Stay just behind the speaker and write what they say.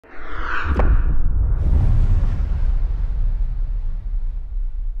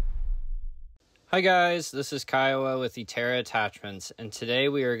Hi guys, this is Kiowa with Eterra Attachments, and today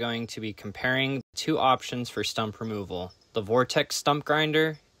we are going to be comparing two options for stump removal, the Vortex Stump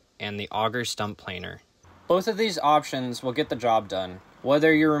Grinder and the Auger Stump Planer. Both of these options will get the job done,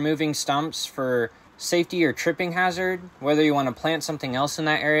 whether you're removing stumps for safety or tripping hazard, whether you want to plant something else in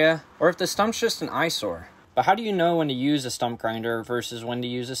that area, or if the stump's just an eyesore. But how do you know when to use a stump grinder versus when to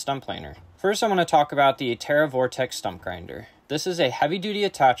use a stump planer? First, I want to talk about the Eterra Vortex Stump Grinder. This is a heavy-duty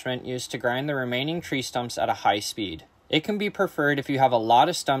attachment used to grind the remaining tree stumps at a high speed. It can be preferred if you have a lot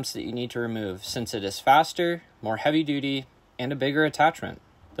of stumps that you need to remove, since it is faster, more heavy-duty, and a bigger attachment.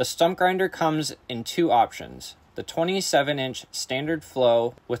 The stump grinder comes in two options: the 27-inch standard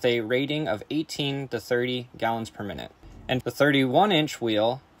flow with a rating of 18 to 30 gallons per minute, and the 31-inch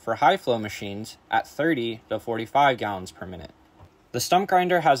wheel for high-flow machines at 30 to 45 gallons per minute. The stump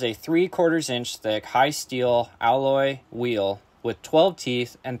grinder has a 3/4 inch thick high steel alloy wheel with 12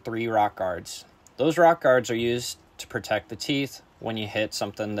 teeth and 3 rock guards. Those rock guards are used to protect the teeth when you hit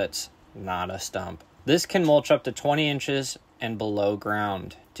something that's not a stump. This can mulch up to 20 inches and below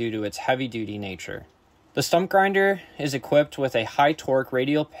ground due to its heavy-duty nature. The stump grinder is equipped with a high-torque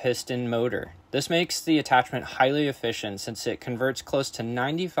radial piston motor. This makes the attachment highly efficient since it converts close to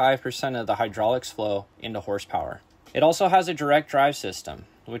 95% of the hydraulics flow into horsepower. It also has a direct drive system,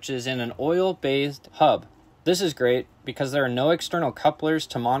 which is in an oil-bathed hub. This is great because there are no external couplers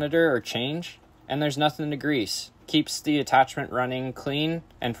to monitor or change, and there's nothing to grease. Keeps the attachment running clean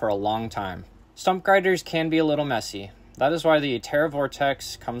and for a long time. Stump grinders can be a little messy. That is why the Eterra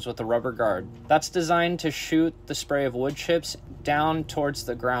Vortex comes with a rubber guard. That's designed to shoot the spray of wood chips down towards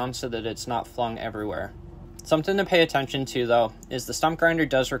the ground so that it's not flung everywhere. Something to pay attention to, though, is the stump grinder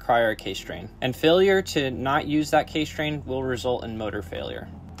does require a case drain, and failure to not use that case drain will result in motor failure.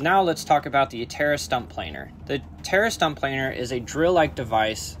 Now let's talk about the Eterra Stump Planer. The Eterra Stump Planer is a drill-like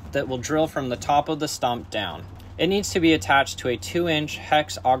device that will drill from the top of the stump down. It needs to be attached to a 2-inch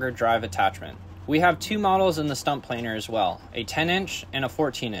hex auger drive attachment. We have two models in the Stump Planer as well, a 10-inch and a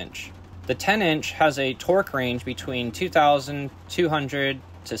 14-inch. The 10-inch has a torque range between 2,200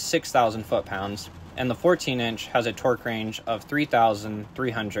 to 6,000 foot-pounds, and the 14-inch has a torque range of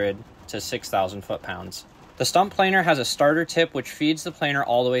 3,300 to 6,000 foot-pounds. The stump planer has a starter tip which feeds the planer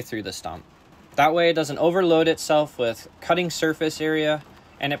all the way through the stump. That way it doesn't overload itself with cutting surface area,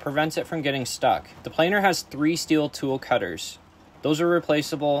 and it prevents it from getting stuck. The planer has 3 steel tool cutters. Those are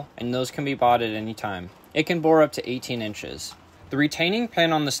replaceable, and those can be bought at any time. It can bore up to 18 inches. The retaining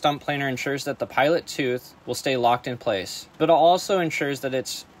pin on the stump planer ensures that the pilot tooth will stay locked in place, but it also ensures that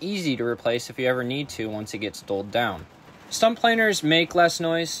it's easy to replace if you ever need to once it gets dulled down. Stump planers make less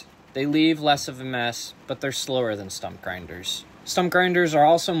noise, they leave less of a mess, but they're slower than stump grinders. Stump grinders are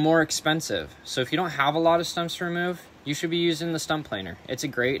also more expensive, so if you don't have a lot of stumps to remove, you should be using the stump planer. It's a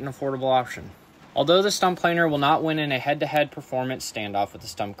great and affordable option. Although the stump planer will not win in a head-to-head performance standoff with the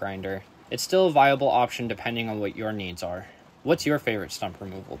stump grinder, it's still a viable option depending on what your needs are. What's your favorite stump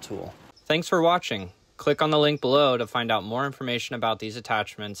removal tool? Thanks for watching. Click on the link below to find out more information about these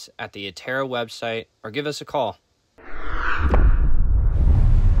attachments at the Eterra website or give us a call.